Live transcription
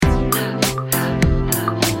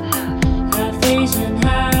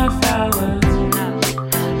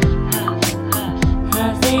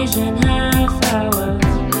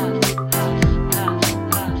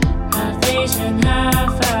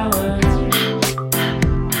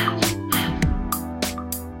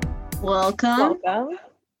Welcome. Welcome.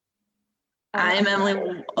 I'm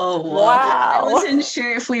Emily. Oh, whoa. I Wow. wasn't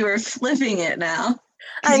sure if we were flipping it now.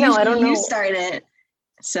 I know, I Usually don't know. you start it.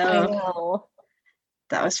 I So know.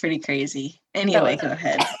 that was pretty crazy. Anyway, go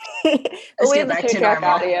ahead. But Let's we get have the back to 2-track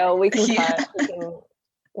normal. audio. We can Yeah. cut.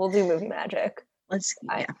 We'll do movie magic. Let's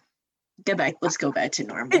go back to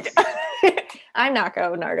normal. I'm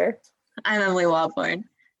Nako Narder. I'm Emily Walborn.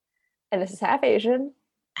 And this is Half Asian.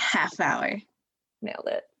 Half hour. Nailed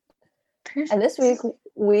it. Perfect. And this week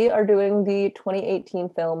we are doing the 2018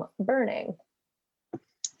 film Burning.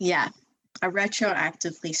 Yeah. A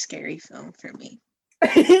retroactively scary film for me.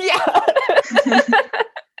 Yeah.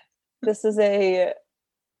 This is a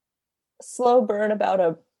slow burn about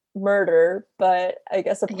a murder, but I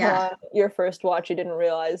guess upon your first watch you didn't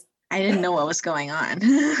realize. I didn't know what was going on.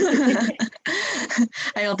 I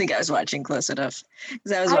don't think I was watching close enough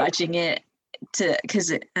because I was watching it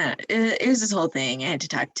because it was this whole thing. I had to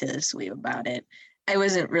talk to Sweet about it. I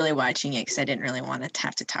wasn't really watching it because I didn't really want to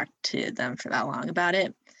have to talk to them for that long about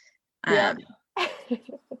it. Yeah.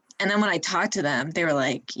 And then when I talked to them, they were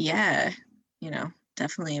like, yeah,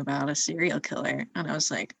 definitely about a serial killer. And I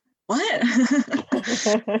was like, what?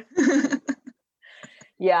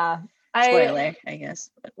 Yeah. Spoiler, I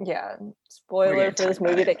guess. But yeah. Spoiler for this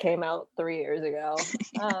movie that came out 3 years ago.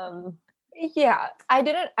 Yeah.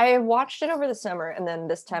 I watched it over the summer, and then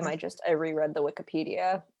this time I reread the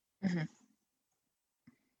Wikipedia. Mm-hmm.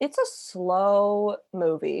 It's a slow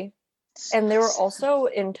movie. And there were also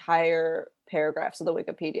entire paragraphs of the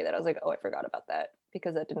Wikipedia that I was like, oh, I forgot about that,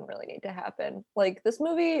 because that didn't really need to happen. Like, this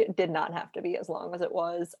movie did not have to be as long as it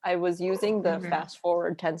was. I was using the fast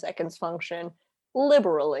forward 10 seconds function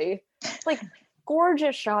liberally. Like,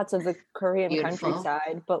 gorgeous shots of the Korean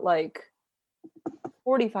countryside, but like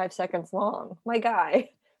 45 seconds long. My guy,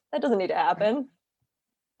 that doesn't need to happen.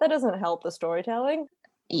 That doesn't help the storytelling.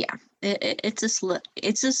 Yeah, it's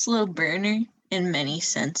a slow burner in many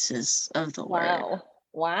senses of the word.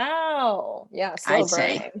 Wow. Yeah, slow burning.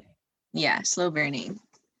 Say. Yeah, slow burning.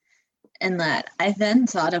 And that I then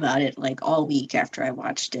thought about it like all week after I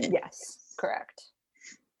watched it. Yes, correct.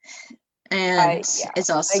 And it's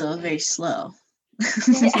also very slow.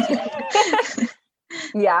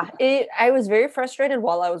 Yeah, I was very frustrated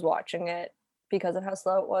while I was watching it because of how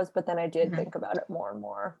slow it was, but then I did think about it more and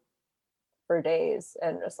more for days,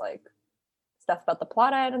 and just like stuff about the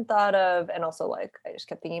plot I hadn't thought of, and also like I just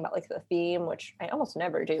kept thinking about like the theme, which I almost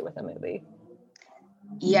never do with a movie.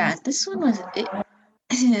 Yeah, this one was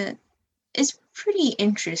it's pretty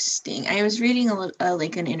interesting. I was reading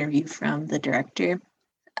like an interview from the director.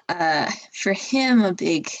 For him, a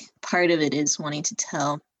big part of it is wanting to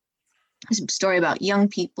tell a story about young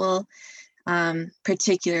people,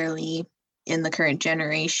 particularly in the current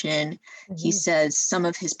generation. He says some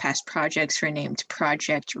of his past projects were named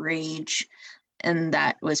Project Rage, and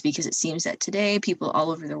that was because it seems that today people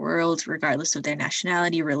all over the world, regardless of their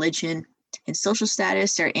nationality, religion, and social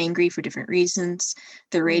status, are angry for different reasons.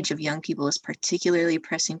 The rage of young people is particularly a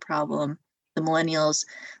pressing problem. The millennials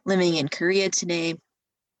living in Korea today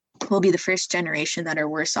will be the first generation that are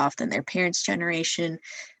worse off than their parents' generation.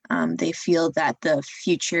 They feel that the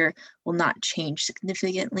future will not change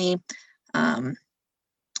significantly, and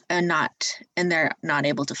they're not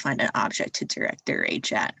able to find an object to direct their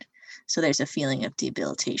rage at. So there's a feeling of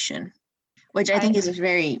debilitation, which I think is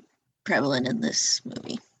very prevalent in this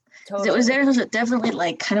movie. Totally. There was definitely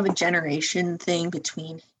like kind of a generation thing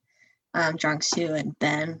between Jung-soo and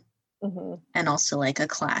Ben, and also like a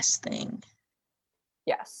class thing.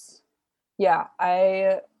 Yes. Yeah,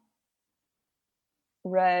 I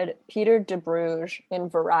read Peter de Bruges in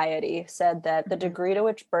Variety said that the degree to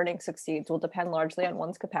which burning succeeds will depend largely on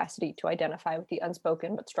one's capacity to identify with the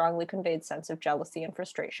unspoken but strongly conveyed sense of jealousy and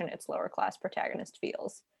frustration its lower class protagonist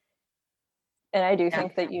feels. And I do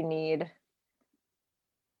think that you need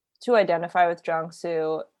to identify with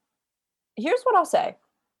Jung-soo. Here's what I'll say.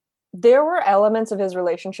 There were elements of his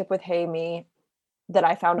relationship with Hae-mi that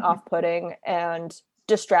I found off-putting and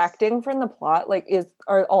distracting from the plot. Like,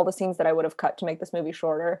 are all the scenes that I would have cut to make this movie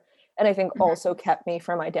shorter, and I think also kept me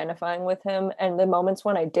from identifying with him. And the moments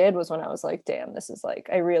when I did was when I was like, damn, this is like,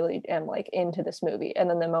 I really am like into this movie. And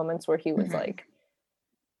then the moments where he was like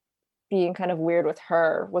being kind of weird with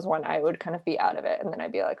her was when I would kind of be out of it, and then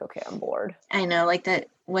I'd be like, okay, I'm bored. I know, like that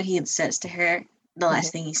what he says to her, the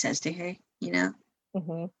last thing he says to her, I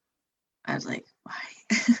was like, why?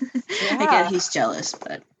 I get he's jealous,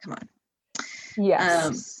 but come on.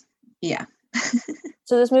 Yes. Yeah.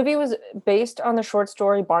 So this movie was based on the short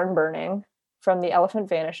story Barn Burning from The Elephant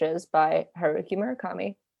Vanishes by Haruki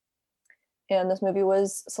Murakami. And this movie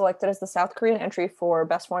was selected as the South Korean entry for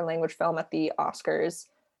Best Foreign Language Film at the Oscars.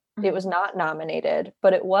 It was not nominated,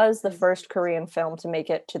 but it was the first Korean film to make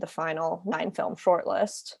it to the final 9-film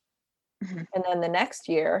shortlist. Mhm. And then the next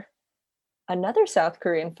year, another South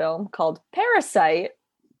Korean film called Parasite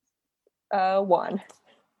won.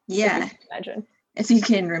 Yeah, If you can imagine. if you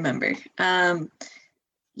can remember.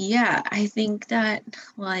 Yeah, I think that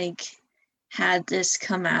like had this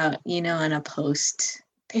come out, in a post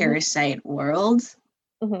Parasite world,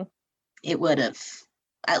 Mm-hmm. it would have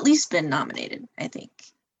at least been nominated, I think.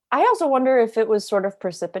 I also wonder if it was sort of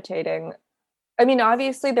precipitating. I mean,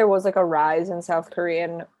 obviously there was like a rise in South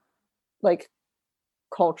Korean like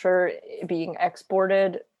culture being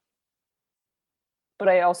exported, but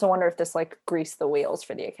I also wonder if this like greased the wheels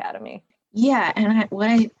for the Academy. Yeah, and what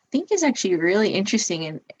I think is actually really interesting,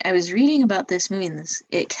 and I was reading about this movie, and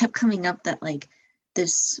it kept coming up that like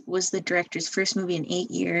this was the director's first movie in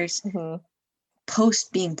 8 years Mm-hmm.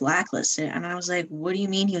 post being blacklisted, and I was like, what do you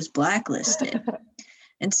mean he was blacklisted?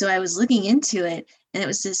 And so I was looking into it, and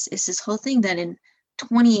it's this whole thing that in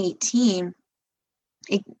 2018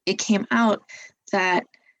 it came out that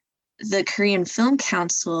the Korean Film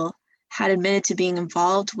Council had admitted to being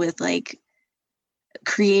involved with like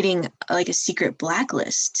creating like a secret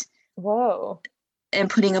blacklist Whoa. and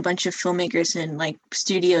putting a bunch of filmmakers and like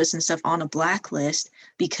studios and stuff on a blacklist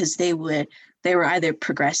because they were either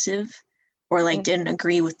progressive or like didn't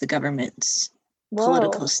agree with the government's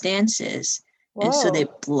political Whoa. stances. And so they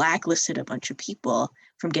blacklisted a bunch of people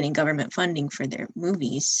from getting government funding for their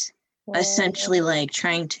movies, essentially like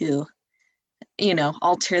trying to,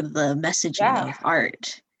 alter the messaging of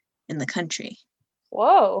art in the country.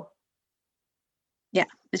 Whoa. Yeah,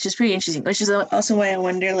 it's just pretty interesting, which is also why I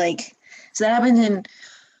wonder, like, so that happened in,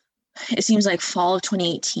 it seems like fall of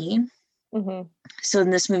 2018. Mm-hmm. So then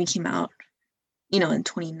this movie came out, in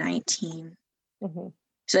 2019. Mm-hmm.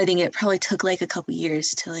 So I think it probably took like a couple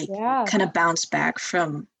years to like kind of bounce back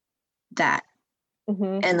from that.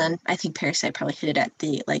 Mm-hmm. And then I think Parasite probably hit it at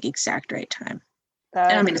the like exact right time.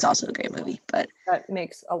 And I mean, it's also a great movie, but that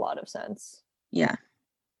makes a lot of sense. Yeah.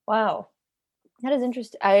 Wow. That is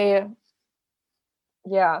interesting.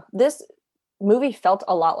 This movie felt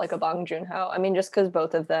a lot like a Bong Joon-ho. I mean, just because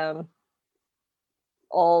both of them,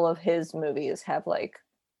 all of his movies have like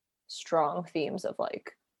strong themes of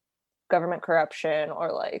like government corruption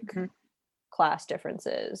or like class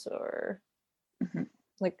differences or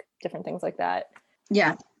like different things like that.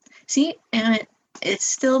 Yeah. See, and it's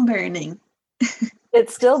still burning.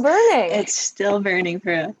 It's still burning. It's still burning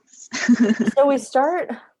for us. So we start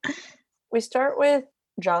with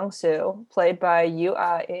Jong-soo, played by Yoo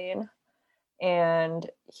Ah-in, and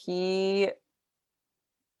he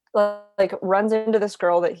like runs into this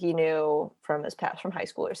girl that he knew from his past from high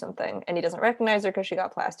school or something, and he doesn't recognize her because she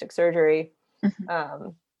got plastic surgery.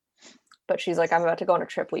 But she's like, I'm about to go on a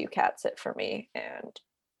trip, will you cat sit for me? And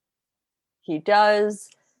he does.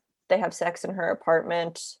 They have sex in her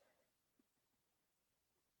apartment,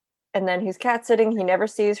 and then he's cat sitting. He never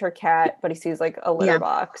sees her cat, but he sees like a litter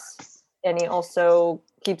box, and he also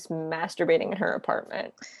keeps masturbating in her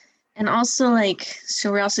apartment. And also, like,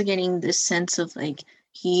 so we're also getting this sense of like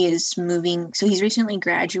he is moving. So he's recently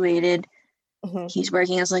graduated. He's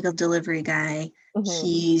working as like a delivery guy.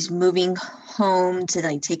 He's moving home to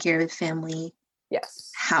like take care of his family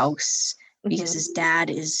house because his dad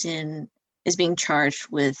is being charged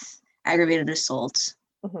with aggravated assault.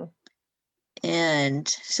 And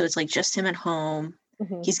so it's like just him at home.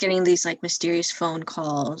 He's getting these like mysterious phone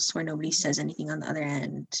calls where nobody says anything on the other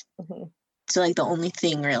end. So like the only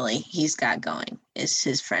thing really he's got going is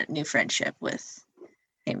his new friendship with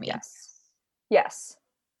Amy. Yes.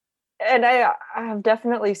 And I have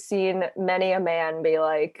definitely seen many a man be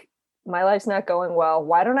like, my life's not going well.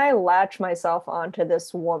 Why don't I latch myself onto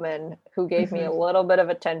this woman who gave me a little bit of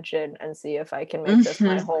attention and see if I can make this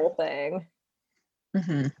my whole thing?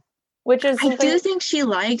 Which is something... I do think she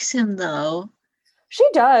likes him, though. She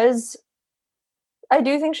does. I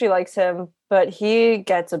do think she likes him, but he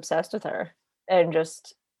gets obsessed with her. And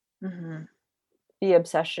just the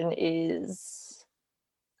obsession is...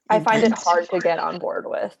 I find it hard to get on board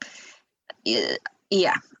with.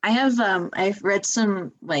 Yeah. I've read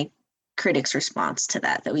some, like, critics' response to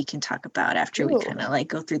that we can talk about after we kind of, like,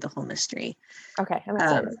 go through the whole mystery. Okay, I'm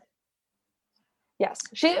excited. Yes.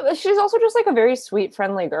 She's also just, like, a very sweet,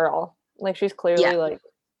 friendly girl. Like, she's clearly, like,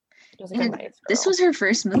 just, like, a nice girl. This was her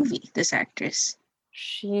first movie, this actress.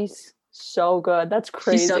 She's so good. That's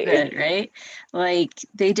crazy. She's so good, right? Like,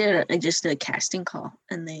 they did just a casting call,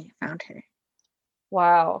 and they found her.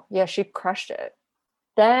 Wow. Yeah, she crushed it.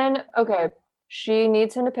 Then, okay, she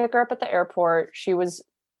needs him to pick her up at the airport. She was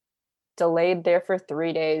delayed there for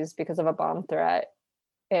 3 days because of a bomb threat.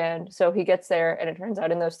 And so he gets there, and it turns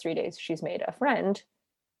out in those 3 days, she's made a friend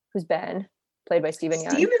who's Ben, played by Stephen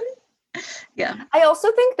Yeun. Yeah. I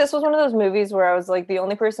also think this was one of those movies where I was like, the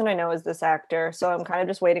only person I know is this actor, so I'm kind of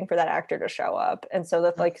just waiting for that actor to show up. And so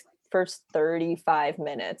the like first 35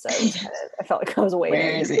 minutes, I felt like I was waiting.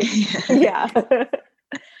 Where is he? Yeah.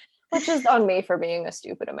 Which is on me for being a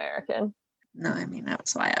stupid American. No, I mean,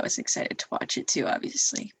 that's why I was excited to watch it too,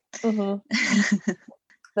 obviously. Mm-hmm.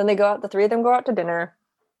 Then they go out, the three of them go out to dinner.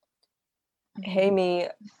 Hae-mi,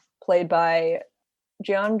 played by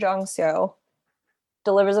Jeon Jong-seo,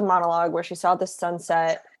 delivers a monologue where she saw the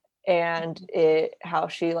sunset and how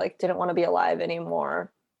she like didn't want to be alive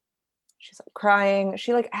anymore. She's like crying.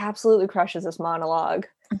 She like absolutely crushes this monologue.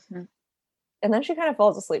 Mm-hmm. And then she kind of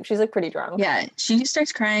falls asleep. She's like pretty drunk. Yeah, she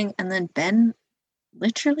starts crying, and then Ben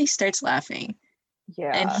literally starts laughing.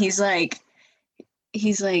 Yeah. And he's like,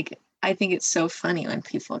 I think it's so funny when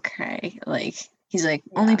people cry. Like, he's like,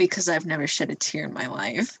 only because I've never shed a tear in my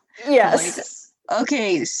life. Yes. Like,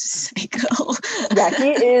 okay, psycho. Yeah,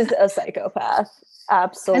 he is a psychopath.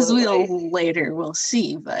 Absolutely. As we'll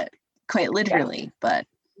see, but quite literally. Yeah. But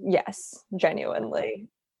yes, genuinely.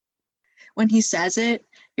 When he says it,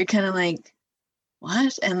 you're kind of like,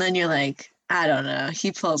 what? And then you're like, I don't know.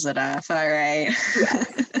 He pulls it off. All right. Yeah.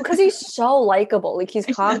 Because he's so likable. Like, he's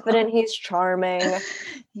confident. He's charming.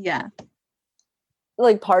 Yeah.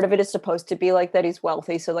 Like, part of it is supposed to be like that he's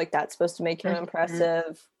wealthy. So like, that's supposed to make him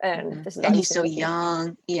impressive. And this is, and he's so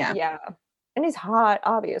young. Yeah. Yeah. And he's hot,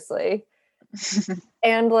 obviously.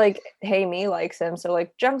 And like, Hae-mi likes him. So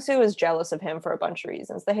like, Jung-soo is jealous of him for a bunch of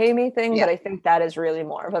reasons. The Hae-mi thing, but I think that is really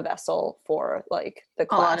more of a vessel for like the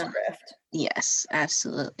class rift. Yes,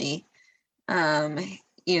 absolutely.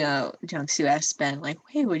 You know, Jung-soo asks Ben, like,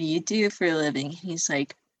 hey, what do you do for a living? And he's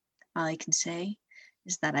like, all I can say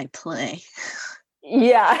is that I play.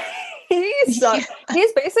 Yeah. He's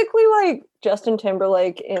basically like Justin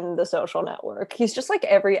Timberlake in The Social Network. He's just like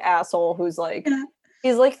every asshole who's like,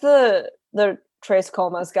 he's like the Tres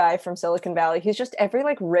Comas guy from Silicon Valley. He's just every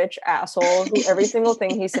like rich asshole who every single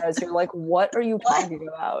thing he says, you're like, what are you talking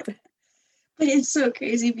about? But it's so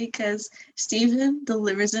crazy because Steven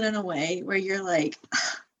delivers it in a way where you're like,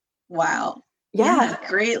 wow, yeah,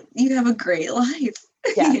 great. You have a great life.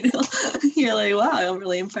 Yeah. You know? You're like, wow, I'm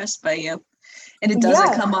really impressed by you. And it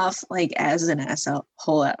doesn't come off like as an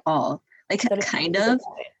asshole at all. Like, kind of.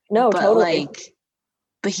 No, but totally.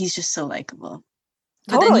 But he's just so likable.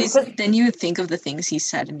 Totally. But then you think of the things he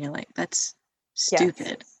said and you're like, that's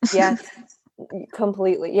stupid. Yes.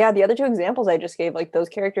 Completely. Yeah, the other two examples I just gave, like, those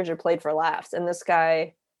characters are played for laughs, and this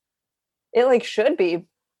guy, it like should be,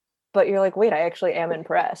 but you're like, wait, I actually am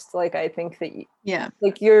impressed. Like, I think that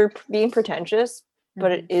like, you're being pretentious,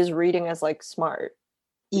 but it is reading as like smart.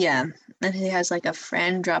 Yeah. And he has like a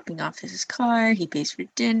friend dropping off his car, he pays for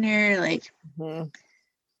dinner, like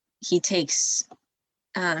he takes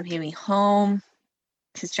Hae-mi home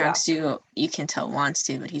because Jung-soo, you can tell, wants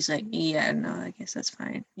to, but he's like, yeah, no, I guess that's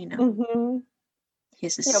fine, you know. He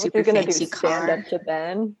has a super fancy car. Stand up to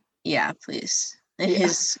Ben. Yeah, please. And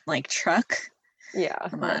his like truck. Yeah,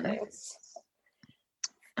 come on. Nice.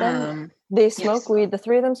 Then they smoke weed. The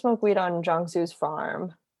three of them smoke weed on Jung-soo's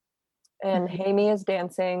farm, and Hae-mi is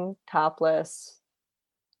dancing topless.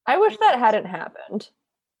 I wish that hadn't happened.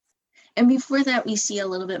 And before that, we see a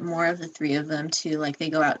little bit more of the three of them too. Like, they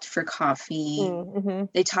go out for coffee.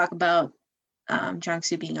 They talk about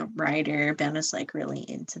Jung-soo being a writer. Ben is like really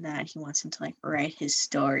into that. He wants him to like write his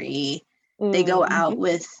story. They go out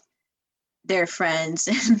with their friends,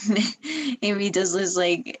 and Amy does this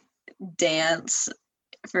like dance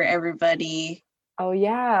for everybody. Oh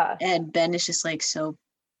yeah. And Ben is just like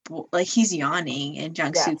like he's yawning, and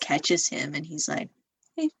Jung-soo catches him, and he's like,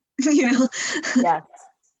 hey, you know.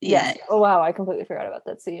 Yes. Oh wow, I completely forgot about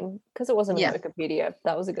that scene because it wasn't in Wikipedia.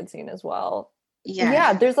 That was a good scene as well.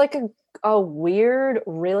 Yeah, there's like a weird,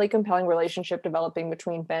 really compelling relationship developing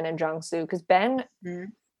between Ben and Jung-soo, because Ben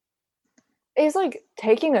is like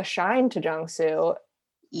taking a shine to Jung-soo.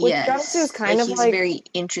 Yes. Jung-soo's kind of he's like very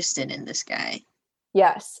interested in this guy.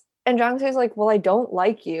 Yes. And Jung-soo's like, well, I don't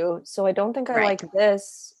like you, so I don't think I like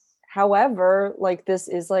this. However, like, this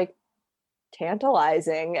is like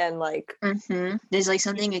tantalizing, and like there's like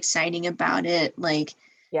something exciting about it. Like,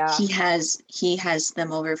 he has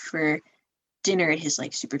them over for dinner at his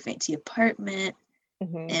like super fancy apartment,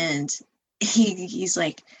 and he's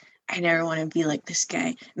like, I never want to be like this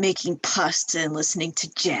guy making pasta and listening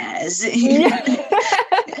to jazz.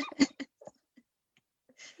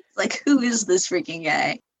 Like, who is this freaking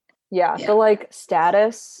guy? The like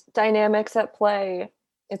status dynamics at play,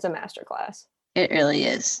 it's a masterclass. It really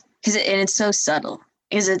is, because it's so subtle.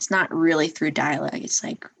 is it's not really through dialogue, it's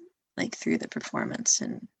like through the performance.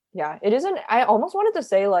 And yeah, it isn't. I almost wanted to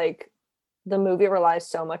say like the movie relies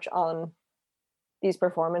so much on these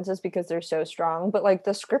performances because they're so strong, but like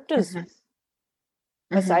the script is,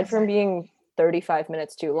 aside from being 35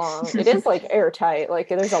 minutes too long, it is like airtight. Like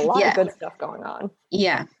there's a lot of good stuff going on.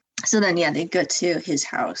 Yeah. So then, they go to his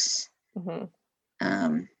house. Mm-hmm.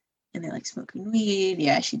 And they're like smoking weed.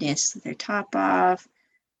 Yeah, she dances with her top off.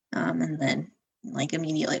 And then like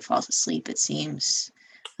immediately falls asleep, it seems.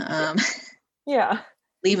 Yeah.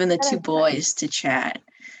 Leaving the two boys to chat.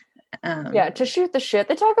 To shoot the shit.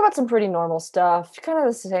 They talk about some pretty normal stuff, kind of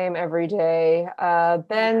the same every day.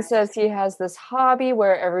 Ben says he has this hobby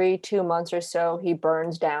where every 2 months or so he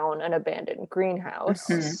burns down an abandoned greenhouse.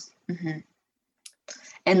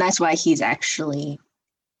 And that's why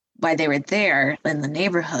why they were there in the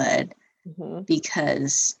neighborhood,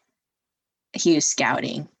 because he was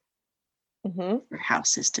scouting for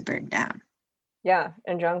houses to burn down. Yeah,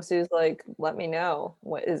 and Jung-soo's like, let me know.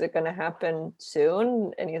 What is it going to happen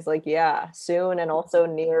soon? And he's like, yeah, soon, and also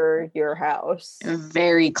near your house.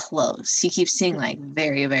 Very close. He keeps saying like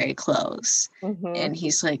very, very close. And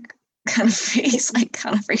he's like kind of freaked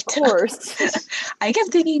out. Of course. I kept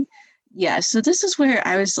thinking, so this is where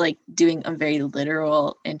I was like doing a very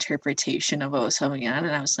literal interpretation of what was going on,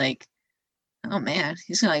 and I was like, oh man,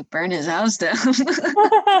 he's gonna like burn his house down.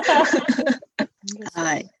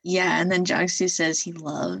 And then Jung-soo says he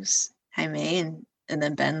loves Jaime, and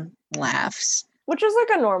then Ben laughs, which is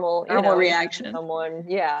like a normal reaction. Someone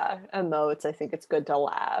emotes. I think it's good to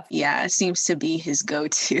laugh. It seems to be his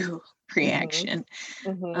go-to reaction.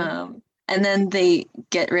 And then they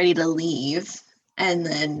get ready to leave, and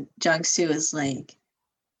then Jung-soo is like,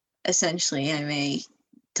 essentially, Jaime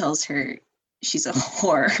tells her she's a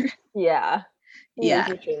whore. You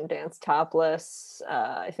shouldn't dance topless.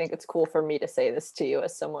 I think it's cool for me to say this to you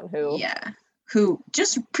as someone who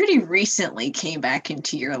just pretty recently came back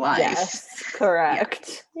into your life. Yes,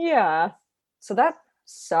 correct. Yeah. So that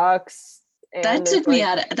sucks. And that took me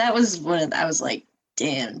out. That was I was like,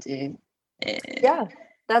 damn, dude. Yeah.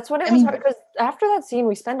 That's what it was hard, because after that scene,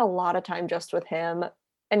 we spend a lot of time just with him,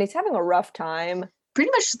 and he's having a rough time.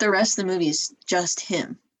 Pretty much the rest of the movie is just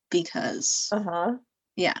him, because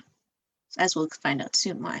as we'll find out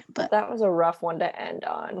soon why. But that was a rough one to end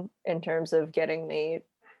on in terms of getting me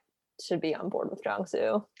to be on board with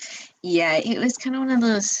Jung-soo. Yeah, it was kind of one of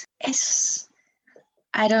those,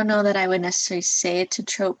 I don't know that I would necessarily say it's a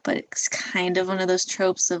trope, but it's kind of one of those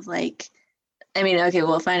tropes of like,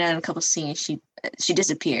 we'll find out in a couple scenes she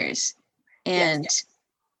disappears, and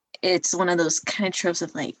it's one of those kind of tropes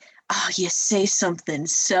of like, oh, you say something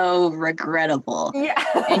so regrettable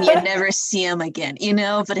and you never see him again,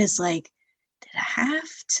 but it's like, did it have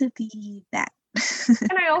to be that?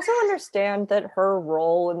 And I also understand that her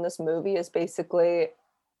role in this movie is basically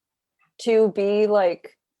to be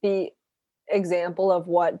like the example of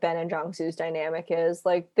what Ben and Jung-soo's dynamic is.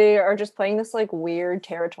 Like, they are just playing this like weird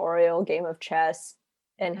territorial game of chess,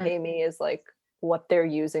 and Haimi is like what they're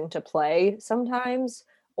using to play sometimes,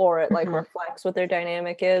 or it like reflects what their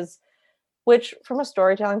dynamic is, which from a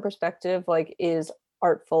storytelling perspective like is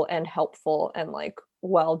artful and helpful and like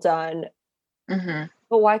well done.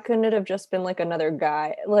 But why couldn't it have just been like another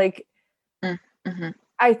guy? Like,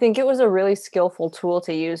 I think it was a really skillful tool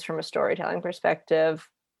to use from a storytelling perspective.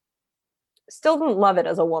 Still didn't love it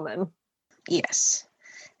as a woman. Yes.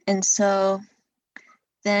 And so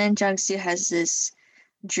then Jung-soo has this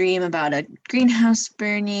dream about a greenhouse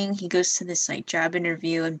burning. He goes to this like job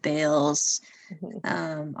interview and bails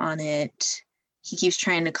on it. He keeps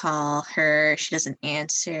trying to call her. She doesn't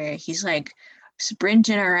answer. He's like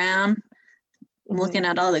sprinting around, looking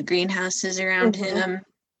at all the greenhouses around him.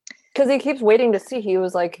 Because he keeps waiting to see. He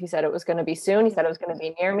said it was going to be soon. He said it was going to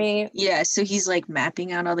be near me. Yeah, so he's like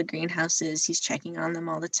mapping out all the greenhouses. He's checking on them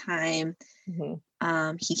all the time.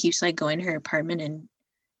 He keeps like going to her apartment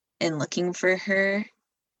and looking for her.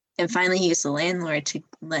 And finally he gets the landlord to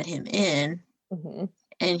let him in.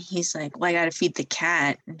 And he's like, well, I got to feed the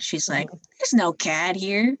cat. And she's like, there's no cat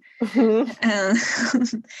here. And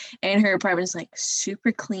her apartment's like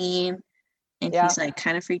super clean. And he's like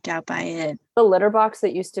kind of freaked out by it. The litter box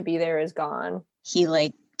that used to be there is gone. He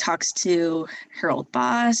like talks to her old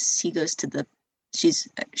boss. He goes to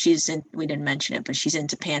she's in, we didn't mention it, but she's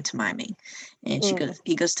into pantomiming. And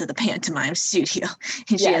he goes to the pantomime studio,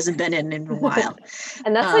 and she hasn't been in a while.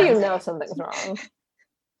 And that's how you know something's wrong.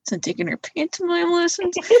 So taking her pantomime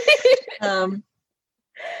lessons.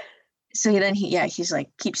 So then he's like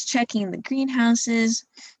keeps checking the greenhouses,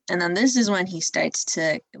 and then this is when he starts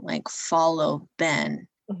to like follow Ben,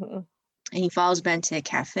 and he follows Ben to a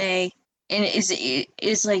cafe, And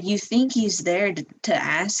it's like you think he's there to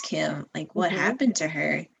ask him like what Mhm. happened to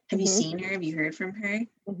her. Have you Mhm. seen her? Have you heard from her?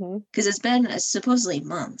 Mhm. Because it's been supposedly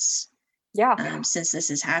months Yeah. since this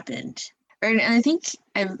has happened. And I think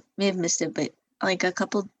I may have missed it, but like a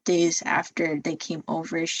couple days after they came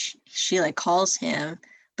over, she like calls him,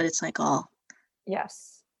 but it's like all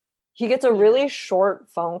Yes. He gets a really short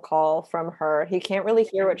phone call from her. He can't really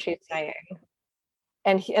hear what she's saying.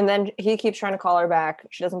 And then he keeps trying to call her back.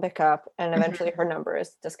 She doesn't pick up, and eventually her number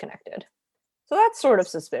is disconnected. So that's sort of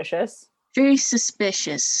suspicious. very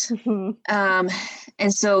suspicious. Mhm.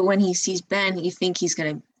 And so when he sees Ben, you think he's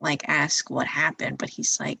gonna like ask what happened, but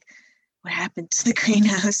he's like, what happened to the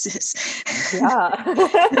greenhouses?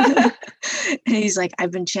 Yeah. And he's like,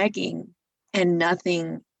 I've been checking and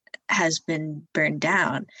nothing has been burned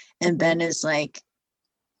down. And Mhm. Ben is like,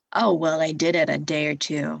 oh, well, I did it a day or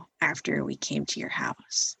two after we came to your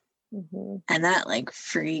house. Mhm. And that like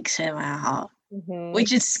freaks him out, Mhm.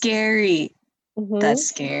 which is scary. That's Mhm.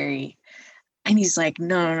 scary. And he's like,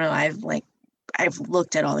 no, I've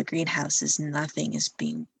looked at all the greenhouses, nothing has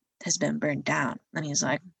been burned down. And he's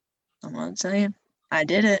like, I'm gonna tell you, I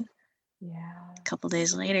did it Yeah. a couple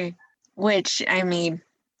days later. Which I mean,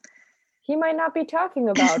 He might not be talking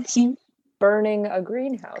about he burning a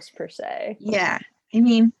greenhouse per se. yeah, I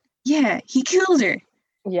mean, yeah, he killed her.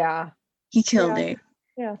 Yeah. He killed Yeah. her.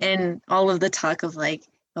 Yeah. And all of the talk of like,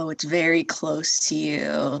 oh, it's very close to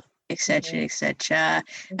you, etc., Mhm. etc.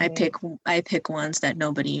 I Mhm. pick I pick ones that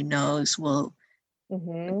nobody knows will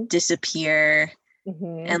Mhm. disappear.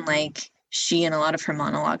 Mhm. And like she in a lot of her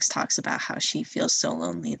monologues talks about how she feels so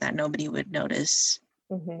lonely that nobody would notice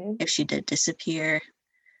Mhm. if she did disappear.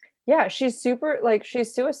 Yeah, she's super like,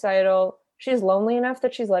 she's suicidal. She's lonely enough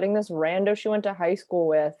that she's letting this rando she went to high school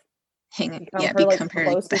with become her, like, Become her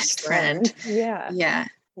like closest best friend. friend. Yeah. Yeah.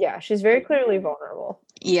 Yeah, she's very clearly vulnerable.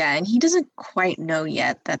 Yeah, and he doesn't quite know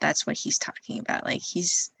yet that that's what he's talking about. Like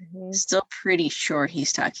he's Mhm. still pretty sure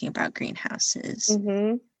he's talking about greenhouses.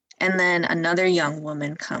 Mhm. And then another young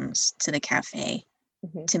woman comes to the cafe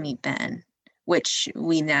Mhm. to meet Ben, which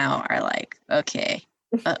we now are like, okay,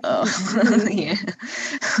 uh-oh. Yeah.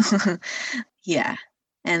 Yeah.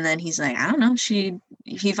 And then he's like, I don't know.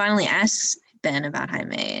 He finally asks Ben about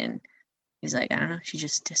Jaime and he's like, I don't know, she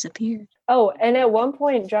just disappeared. Oh, and at one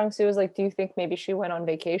point, Jiangsu was like, "Do you think maybe she went on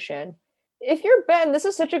vacation?" If you're Ben, this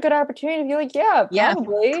is such a good opportunity to be like, "Yeah, Yeah,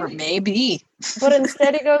 probably." maybe. But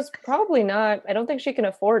instead he goes, "Probably not. I don't think she can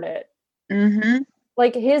afford it." Mm-hmm.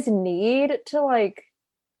 Like, his need to, like,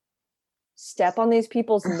 step on these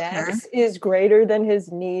people's Uh-huh. necks is greater than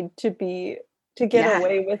his need to get Yeah.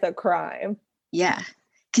 away with a crime. Yeah.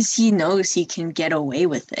 Because he knows he can get away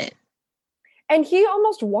with it. And he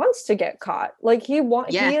almost wants to get caught. Like,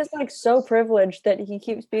 Yeah. he is, like, so privileged that he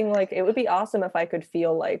keeps being like, "It would be awesome if I could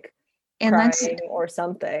feel like And that's crying or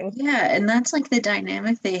something." yeah, and that's like the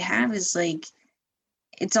dynamic they have is like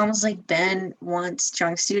it's almost like Ben wants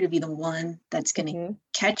Jung-soo to be the one that's gonna Mhm.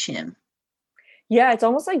 catch him. Yeah, it's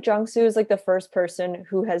almost like Jung-soo is, like, the first person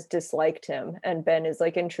who has disliked him, and Ben is,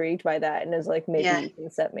 like, intrigued by that and is like, "Maybe Yeah. you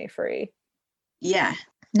can set me free." Yeah.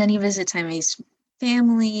 And then he visits Jaime's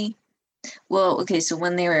family. Well, okay, so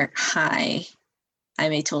when they were high,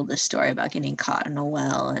 Jaime told the story about getting caught in a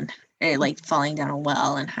well and like falling down a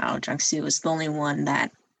well and how Jung-soo was the only one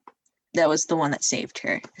that was the one that saved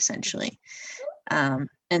her, essentially.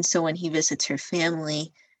 And so when he visits her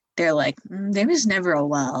family, they're like, there was never a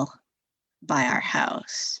well by our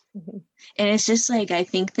house. Mhm. And it's just like, I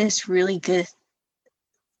think this really good,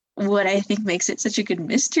 what I think makes it such a good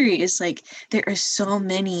mystery is like, there are so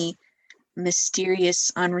many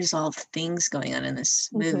mysterious, unresolved things going on in this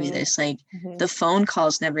movie. Mhm. There's like, Mhm. the phone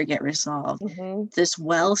calls never get resolved. Mhm. This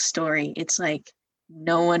well story, it's like,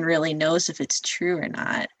 no one really knows if it's true or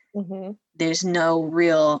not. Mhm. There's no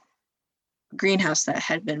real greenhouse that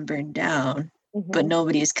had been burned down, but Mhm.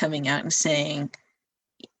 nobody is coming out and saying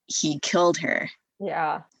he killed her.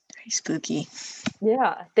 Yeah. Very spooky.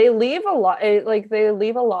 Yeah. They leave a lot like, they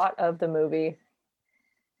leave a lot of the movie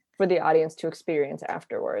for the audience to experience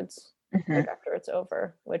afterwards, Hmm. like, after it's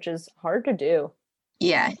over, which is hard to do.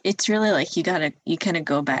 Yeah, it's really like you kind of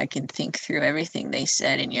go back and think through everything they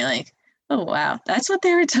said, and you're like, oh wow, that's what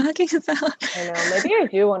they were talking about. I know, maybe I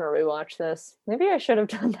do wanna rewatch this. Maybe I should have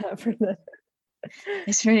done that for the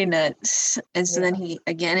It's pretty nuts. And so then Yeah. he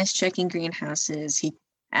again is checking greenhouses. He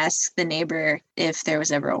asks the neighbor if there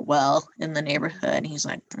was ever a well in the neighborhood. And he's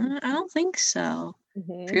like, I don't think so.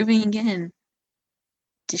 Mhm. Proving again,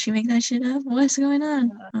 did she make that shit up? What's going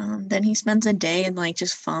on? Then he spends a day in like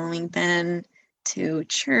just following Ben to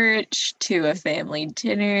church, to a family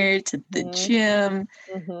dinner, to the Mhm. gym.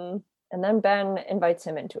 Mhm. And then Ben invites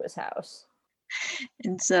him into his house.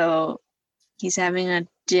 And so he's having a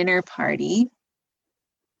dinner party.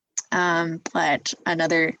 But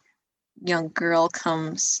another young girl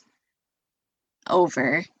comes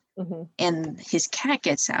over and his cat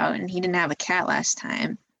gets out, and he didn't have a cat last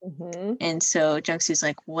time. And so Jung-Soo's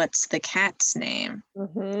like, what's the cat's name?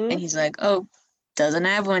 And he's like, oh, doesn't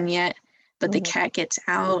have one yet. But the cat gets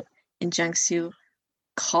out, and Jung-Soo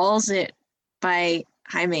calls it by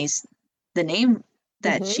Jaime's, the name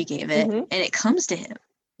that she gave it, and it comes to him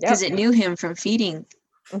because it knew him from feeding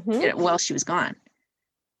it while she was gone.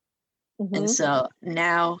 And so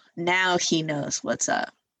now he knows what's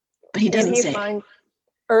up, but he doesn't say it.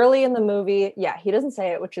 Early in the movie, he doesn't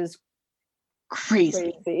say it, which is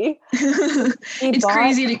crazy. It's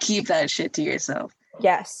crazy to keep that shit to yourself.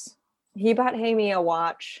 Yes. He bought Haimi a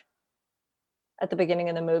watch at the beginning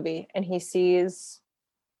of the movie, and he sees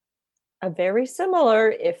a very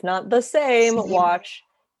similar, if not the same, watch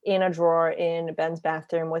in a drawer in Ben's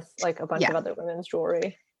bathroom with like a bunch of other women's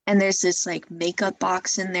jewelry. And there's this like makeup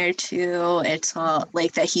box in there too. It's all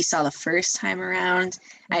like that he saw the first time around.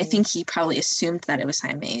 I think he probably assumed that it was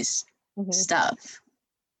Jaime's stuff,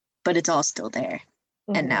 but it's all still there.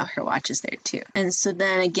 And now her watch is there too. And so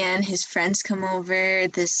then again, his friends come over,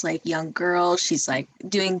 this like young girl, she's like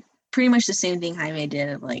doing pretty much the same thing Jaime did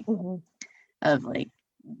of like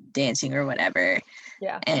dancing or whatever.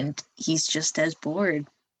 Yeah. And he's just as bored.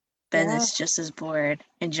 Ben is just as bored,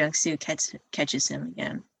 and Jung-Soo catches him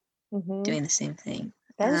again, doing the same thing.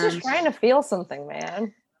 Ben's just trying to feel something,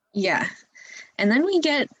 man. Yeah. And then we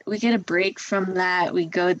get a break from that. We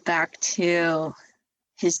go back to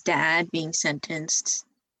his dad being sentenced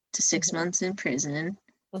to 6 months in prison,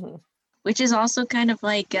 which is also kind of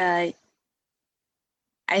like I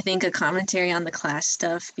think a commentary on the class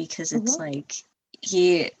stuff, because it's like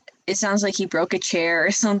it sounds like he broke a chair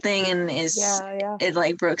or something and it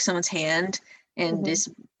like broke someone's hand and is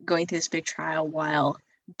going through this big trial while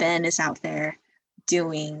Ben is out there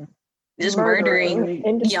doing just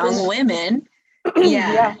murdering young women.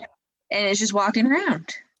 And it's just walking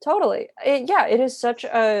around. Totally. It is such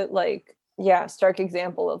a stark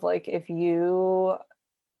example of like, if you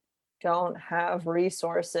don't have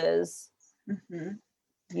resources,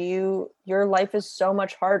 your life is so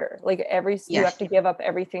much harder. Like you have to give up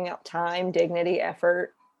everything, time, dignity,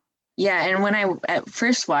 effort. Yeah, and when I at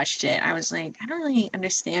first watched it, I was like, I don't really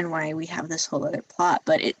understand why we have this whole other plot,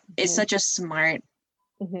 but it's such a smart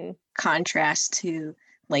contrast to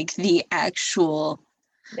like the actual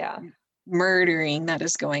murdering that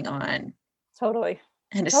is going on. Totally.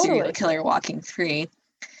 And a serial killer walking free.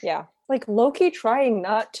 Yeah. Like Loki trying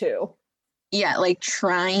not to. Yeah, like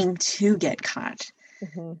trying to get caught.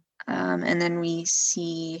 And then we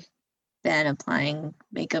see Ben applying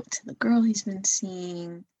makeup to the girl he's been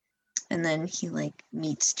seeing. And then he like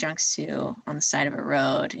meets Jung-Soo on the side of a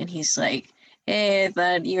road, and he's like, hey, I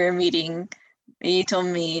thought you were meeting. You told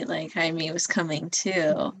me like Jaime was coming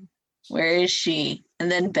too. Where is she?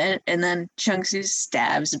 And then Jung-Soo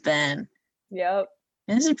stabs Ben. Yep.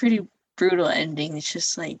 And this is a pretty brutal ending. It's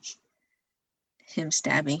just like him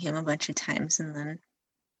stabbing him a bunch of times and then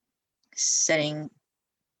setting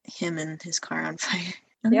him and his car on fire.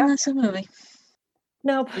 And that's the movie.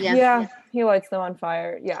 Nope. Yeah. He lights them on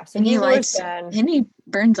fire. Yeah. So and he lights Ben. And he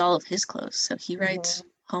burns all of his clothes. So he rides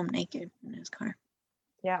home naked in his car.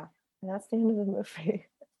 Yeah. And that's the end of the movie.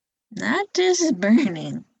 Not just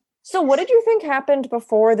burning. So what did you think happened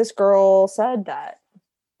before this girl said that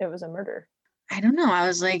it was a murder? I don't know. I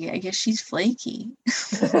was like, I guess she's flaky.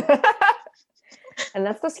 And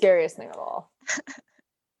that's the scariest thing of all.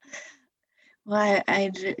 Well,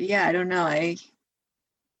 I don't know.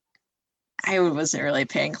 I wasn't really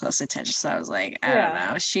paying close attention, so I was like, I don't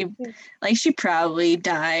know. She probably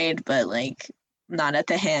died, but like not at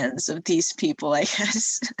the hands of these people, I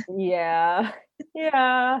guess. Yeah.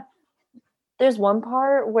 There's one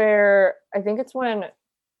part where I think it's when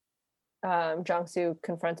Jung-Soo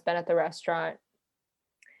confronts Ben at the restaurant,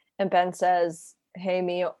 and Ben says, hey,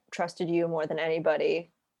 me trusted you more than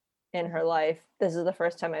anybody in her life. This is the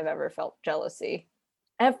first time I've ever felt jealousy.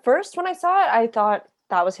 At first, when I saw it, I thought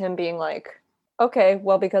that was him being like, okay,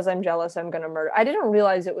 well, because I'm jealous, I'm gonna murder. I didn't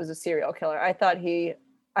realize it was a serial killer. I thought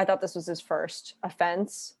this was his first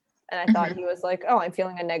offense, and I thought he was like, oh, I'm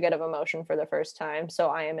feeling a negative emotion for the first time, so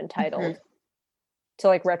I am entitled to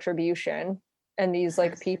like retribution, and these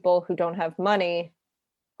like people who don't have money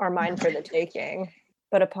are mine for the taking.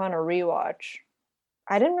 But upon a rewatch,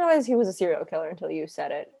 I didn't realize he was a serial killer until you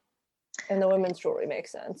said it, and the women's jewelry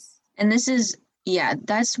makes sense. And this is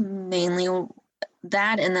that's mainly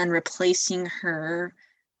that, and then replacing her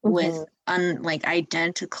with like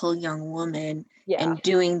identical young woman and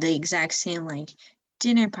doing the exact same like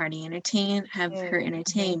dinner party, have her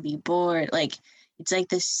entertain, be bored. Like it's like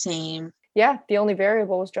the same. Yeah, the only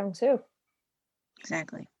variable was Jung-soo.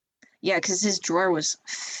 Exactly. Yeah, because his drawer was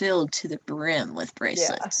filled to the brim with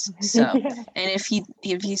bracelets. So, and if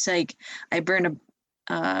he's like, I burn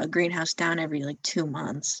a greenhouse down every like 2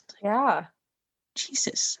 months. Yeah.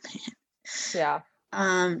 Jesus, man.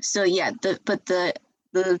 Yeah. So yeah, the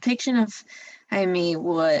depiction of Jaime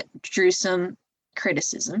what drew some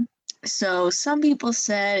criticism. So some people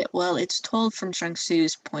said, well, it's told from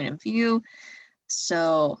Jung-soo's point of view.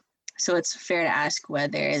 So it's fair to ask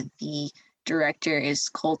whether the director is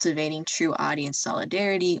cultivating true audience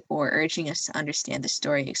solidarity or urging us to understand the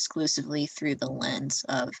story exclusively through the lens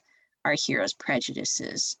of our hero's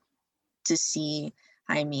prejudices, to see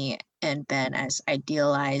Jaime and Ben as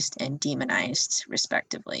idealized and demonized,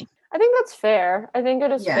 respectively. I think that's fair. I think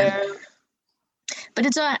it is fair. But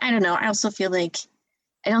it's, I don't know, I also feel like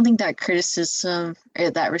I don't think that criticism or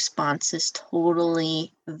that response is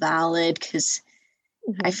totally valid, because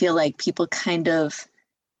I feel like people kind of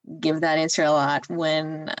give that answer a lot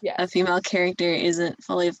when a female character isn't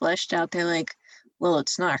fully fleshed out. They're like, well,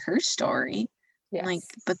 it's not her story. Like,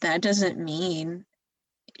 but that doesn't mean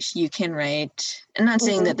you can write. I'm not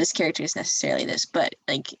saying that this character is necessarily this, but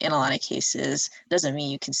like in a lot of cases, doesn't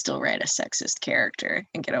mean you can still write a sexist character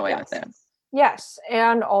and get away with it. Yes.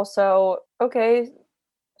 And also, okay,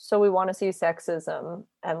 so we want to see sexism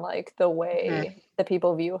and like the way that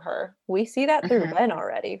people view her. We see that through Ben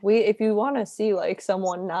already. If you want to see like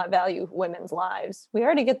someone not value women's lives, we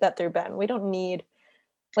already get that through Ben. We don't need,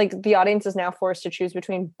 like, the audience is now forced to choose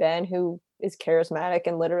between Ben, who is charismatic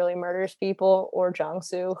and literally murders people, or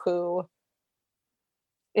Jung-soo, who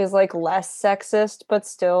is like less sexist but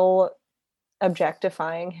still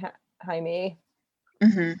objectifying Jaime.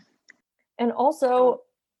 And also,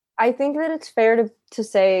 I think that it's fair to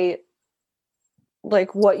say,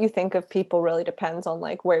 like, what you think of people really depends on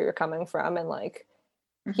like where you're coming from, and like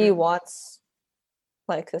he wants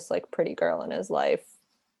like this like pretty girl in his life,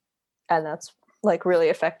 and that's like really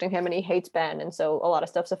affecting him, and he hates Ben, and so a lot of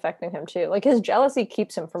stuff's affecting him too. Like his jealousy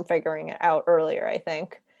keeps him from figuring it out earlier, I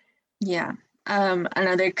think. Yeah.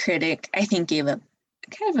 Another critic, I think, gave a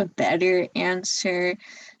kind of a better answer,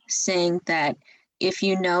 saying that if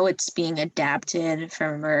you know it's being adapted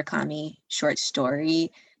from a Murakami short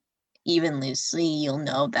story, even loosely, you'll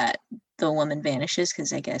know that the woman vanishes,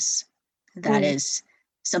 because I guess that is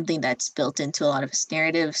something that's built into a lot of his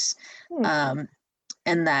narratives, and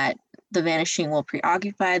that the vanishing will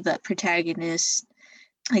preoccupy the protagonist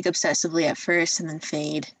like obsessively at first and then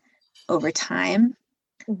fade over time,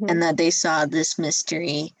 and that they saw this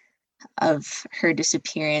mystery of her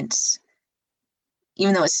disappearance,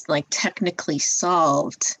 even though it's like technically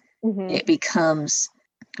solved, it becomes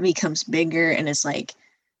bigger and is like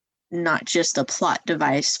not just a plot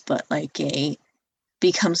device, but like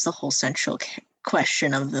becomes the whole central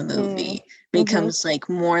question of the movie. Becomes like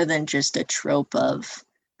more than just a trope of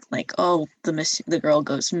like, oh, the girl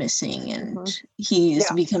goes missing and he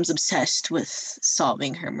becomes obsessed with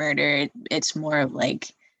solving her murder. It's more of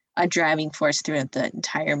like a driving force throughout the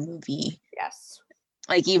entire movie. Yes.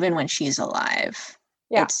 Like even when she's alive,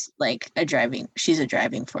 it's like she's a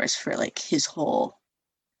driving force for like his whole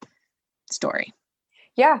story.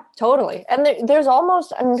 Yeah, totally. And there's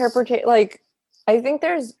almost an interpretation, like, I think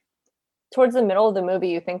there's, towards the middle of the movie,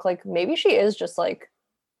 you think like maybe she is just like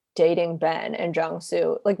dating Ben and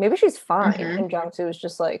Jung-soo. Like maybe she's fine and Jung-soo is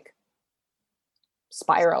just like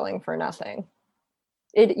spiraling for nothing.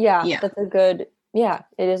 That's a good,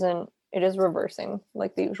 it is reversing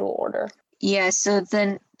like the usual order. Yeah, so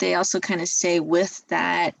then they also kind of say with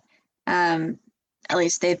that, at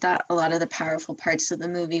least they thought a lot of the powerful parts of the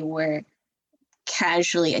movie were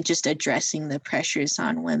casually just addressing the pressures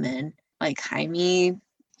on women, like Jaime,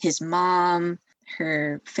 his mom,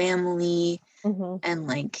 her family, and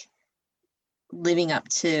like living up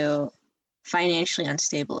to financially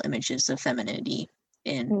unstable images of femininity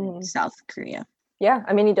in South Korea. Yeah,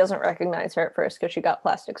 I mean, he doesn't recognize her at first because she got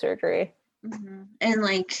plastic surgery. And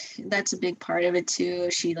like that's a big part of it too.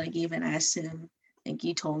 She like even asked him, like,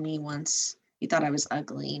 you told me once you thought I was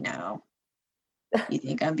ugly, now you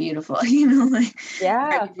think I'm beautiful, like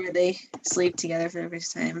right before they sleep together for the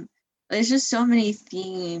first time. There's just so many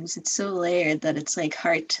themes. It's so layered that it's like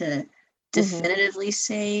hard to definitively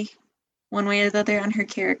say one way or the other on her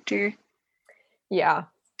character. Yeah.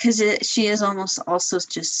 Because she is almost also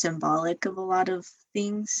just symbolic of a lot of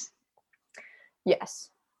things. Yes.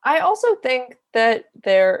 I also think that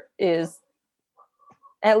there is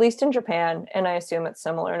at least in Japan, and I assume it's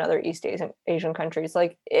similar in other East Asian countries,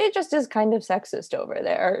 like it just is kind of sexist over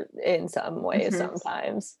there in some ways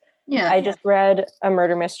sometimes. Yeah. I just read a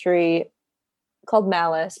murder mystery called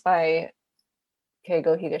Malice by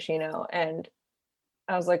Keigo Higashino, and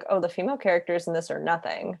I was like, oh, the female characters in this are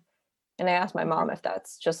nothing. And I asked my mom if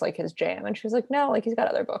that's just like his jam, and she was like, no, like he's got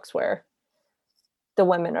other books where the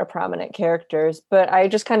women are prominent characters. But I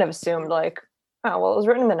just kind of assumed like, oh, well, it was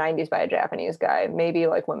written in the 90s by a Japanese guy. Maybe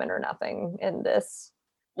like women are nothing in this.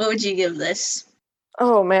 What would you give this?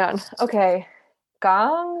 Oh man. Okay.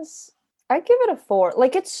 Gongs, I'd give it a 4.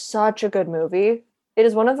 Like, it's such a good movie. It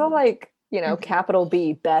is one of the like, you know, capital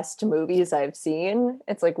B best movies I've seen.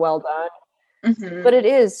 It's like well done. But it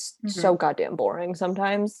is so goddamn boring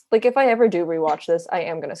sometimes. Like, if I ever do rewatch this, I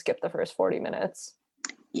am gonna skip the first 40 minutes.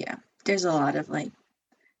 Yeah. There's a lot of like,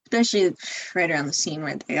 especially right around the scene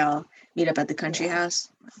where they all meet up at the country house.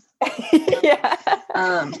 Yeah.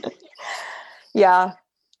 Yeah.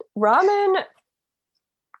 Ramen,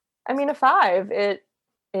 I mean, a 5. It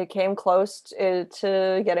came close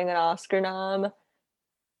to getting an Oscar nom.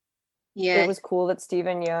 Yeah. It was cool that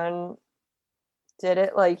Steven Yeun did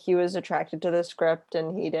it. Like, he was attracted to the script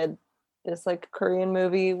and he did this like Korean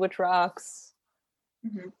movie, which rocks.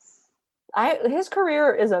 His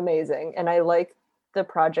career is amazing, and I like the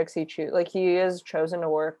projects he chooses. Like, he has chosen to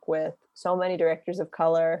work with so many directors of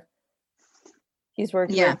color. He's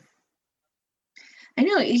worked with. I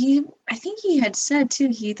know, I think he had said too,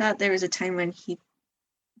 he thought there was a time when he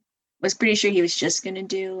was pretty sure he was just gonna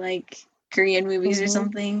do like Korean movies or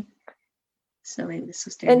something. So maybe this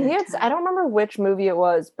was during that time. I don't remember which movie it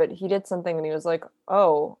was, but he did something and he was like,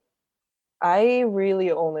 oh, I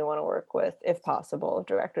really only want to work with, if possible,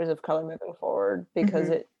 directors of color moving forward, because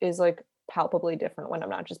it is like palpably different when I'm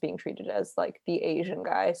not just being treated as like the Asian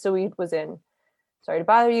guy. So he was in Sorry to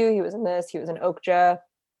Bother You, he was in this, he was in Okja,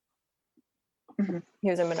 he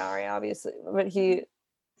was in Minari, obviously, but he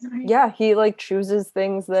like chooses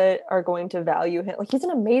things that are going to value him. Like, he's an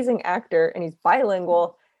amazing actor and he's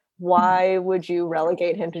bilingual. Why would you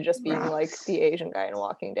relegate him to just being like the Asian guy in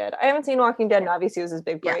Walking Dead? I haven't seen Walking Dead, and obviously it was his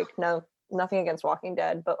big break. No, nothing against Walking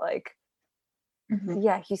Dead, but like,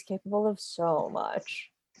 yeah, he's capable of so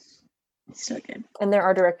much. So good. And there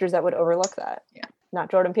are directors that would overlook that. Yeah. Not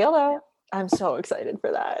Jordan Peele, though. I'm so excited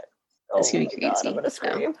for that. That's gonna be crazy. God, I'm gonna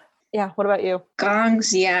scream. Yeah, what about you?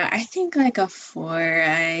 Gongs, yeah, I think like a 4.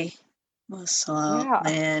 I was slow,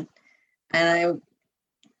 man. And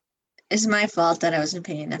it's my fault that I wasn't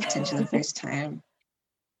paying enough attention the first time.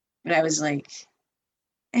 But I was like,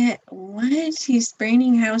 what? He's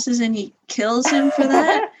burning houses and he kills him for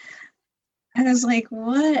that? I was like,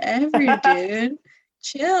 whatever, dude.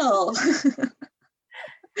 Chill.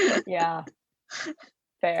 Yeah.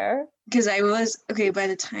 Fair. Because by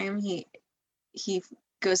the time he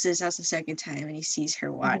goes to his house the second time and he sees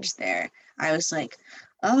her watch there, I was like,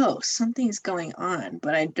 oh, something's going on,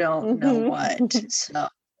 but I don't know what. So,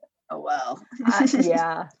 oh well.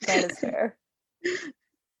 Yeah, that is fair.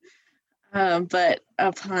 But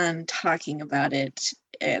upon talking about it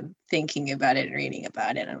and thinking about it and reading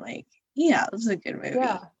about it, I'm like, yeah, this is a good movie.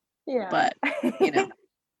 Yeah. But, you know,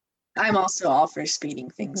 I'm also all for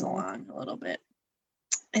speeding things along a little bit.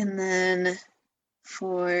 And then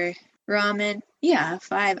for Ramen,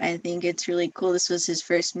 5. I think it's really cool. This was his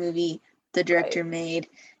first movie the director made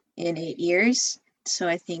in 8 years. So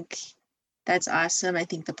I think that's awesome. I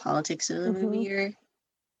think the politics of the movie are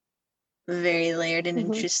very layered and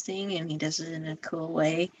interesting, and he does it in a cool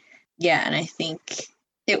way. Yeah, and I think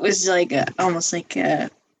it was like almost like a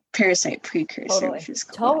Parasite precursor, which is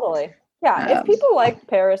cool. Totally. Yeah, if people like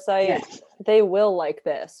Parasite, they will like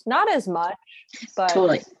this. Not as much, but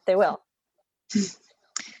they will.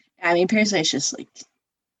 I mean, Parasite's just like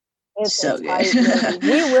it's so good.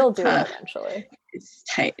 We will do it eventually. It's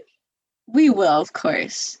tight. We will, of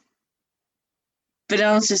course. But it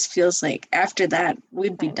almost just feels like after that,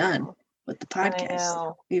 we'd be done with the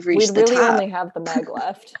podcast. We've reached the top. We'd really only have the Meg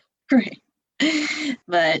left. Right.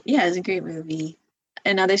 But yeah, it's a great movie.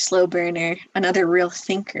 Another slow burner, another real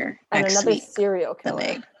thinker. And another serial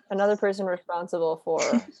killer. Another person responsible for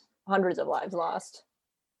hundreds of lives lost.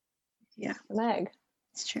 Yeah. The Meg.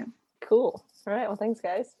 It's true. Cool. All right. Well, thanks,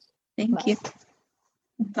 guys. Thank you.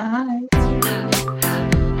 Bye.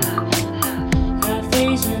 Half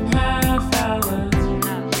Asian, half hour.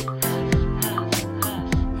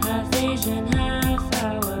 Half Asian,